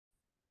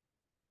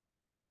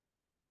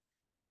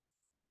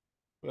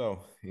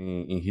Well,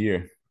 in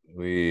here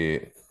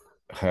we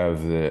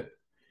have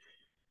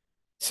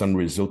some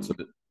results.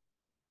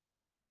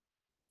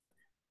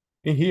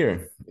 In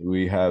here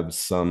we have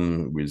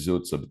some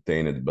results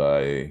obtained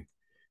by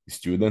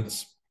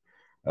students.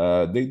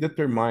 They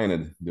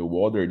determined the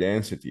water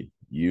density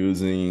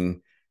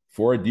using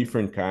four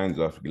different kinds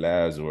of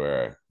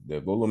glassware: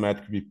 the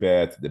volumetric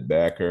pipette, the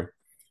beaker,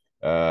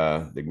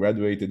 the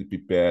graduated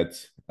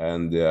pipette,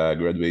 and the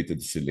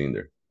graduated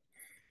cylinder.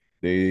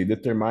 They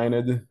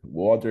determined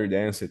water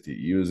density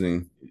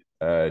using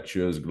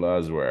choose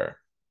glassware.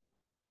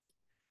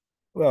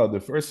 Well, the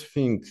first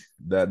thing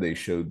that they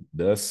showed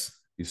us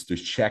is to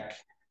check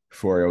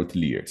for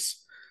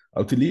outliers.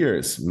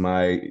 Outliers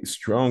might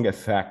strong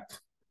affect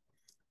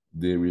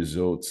the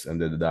results and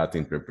the data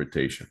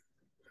interpretation.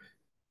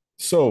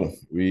 So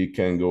we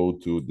can go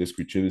to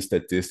descriptive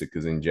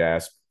statistics in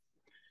JASP,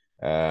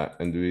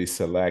 and we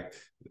select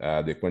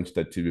the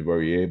quantitative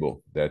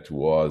variable that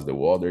was the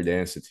water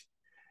density.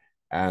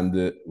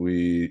 And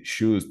we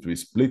choose to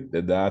split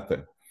the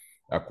data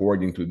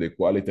according to the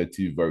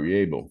qualitative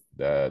variable,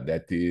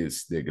 that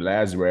is the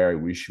glassware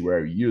which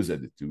were used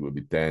to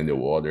obtain the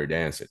water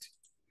density.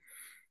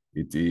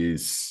 It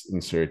is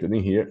inserted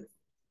in here,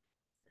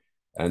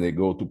 and they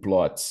go to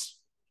plots.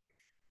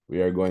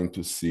 We are going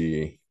to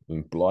see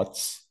in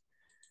plots,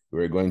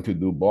 we're going to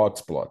do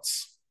box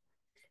plots.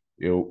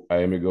 I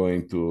am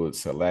going to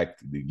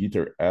select the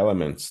getter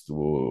elements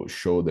to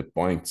show the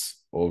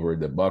points over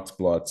the box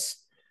plots.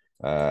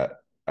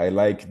 I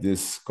like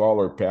this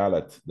color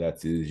palette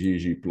that is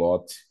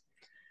ggplot,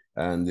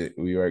 and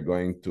we are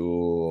going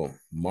to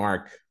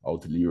mark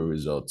outlier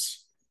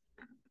results.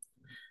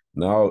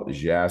 Now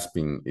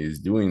Jasping is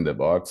doing the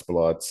box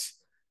plots,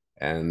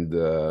 and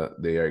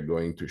they are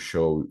going to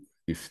show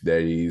if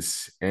there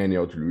is any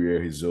outlier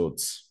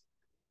results.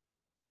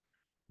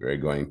 We're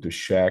going to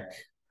check.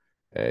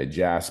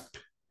 JASP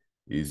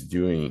is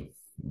doing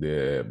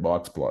the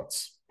box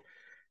plots.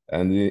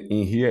 And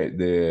in here,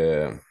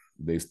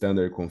 the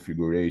standard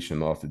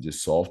configuration of the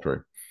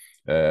software,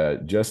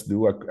 just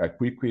do a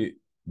quick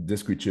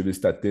descriptive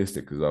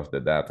statistics of the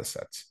data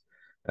sets.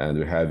 And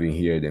we have in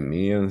here the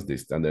means, the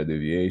standard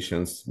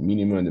deviations,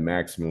 minimum and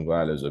maximum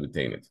values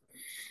obtained.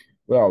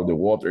 Well, the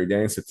water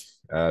density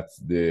at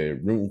the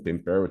room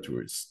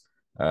temperatures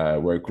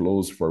were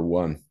close for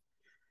 1.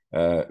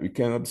 We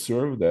can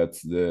observe that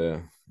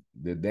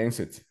the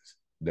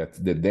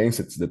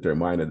densities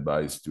determined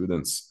by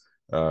students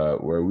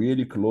were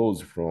really close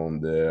from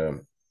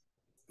the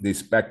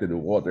expected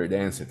water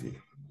density.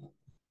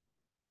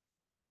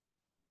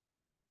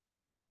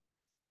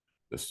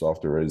 The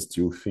software is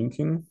still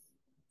thinking,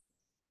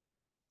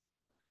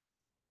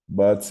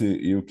 but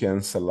you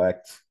can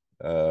select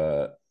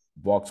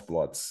box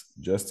plots.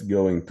 Just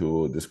go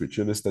into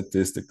descriptive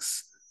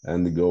statistics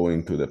and go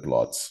into the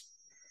plots.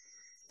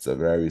 It's a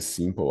very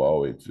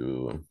simple way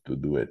to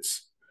do it.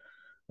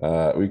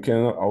 We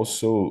can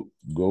also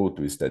go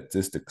to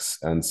statistics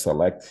and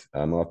select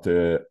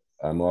another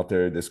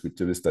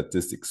descriptive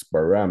statistics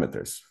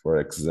parameters. For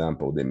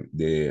example,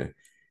 the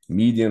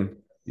median,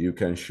 you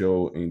can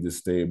show in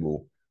this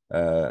table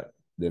the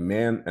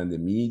mean and the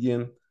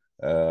median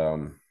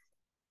in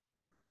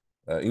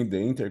the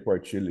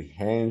interquartile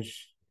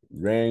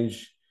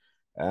range,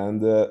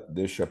 and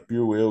the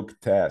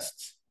Shapiro-Wilk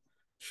test.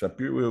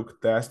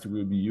 Shapiro-Wilk test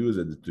will be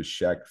used to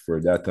check for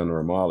data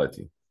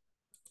normality.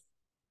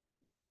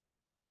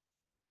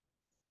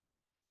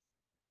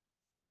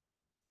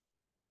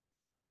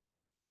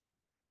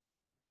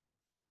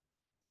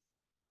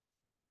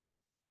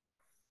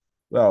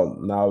 Well,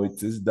 now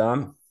it is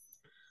done.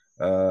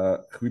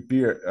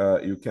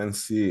 Here, you can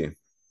see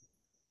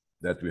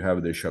that we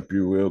have the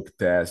Shapiro-Wilk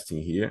test in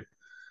here.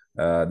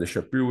 The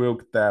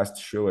Shapiro-Wilk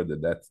test showed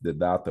that the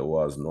data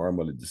was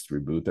normally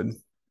distributed.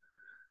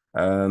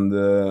 And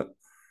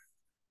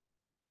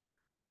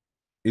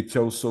it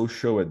also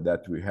showed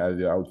that we have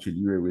the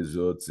outlier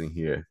results in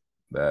here,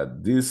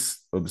 that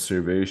this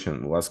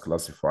observation was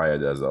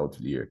classified as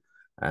outlier,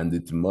 and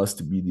it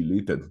must be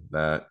deleted,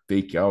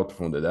 take out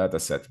from the data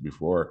set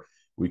before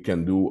we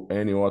can do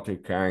any other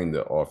kind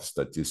of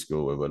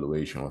statistical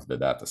evaluation of the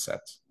data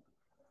set.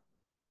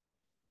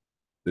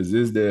 This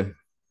is the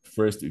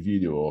first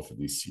video of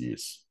this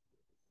series.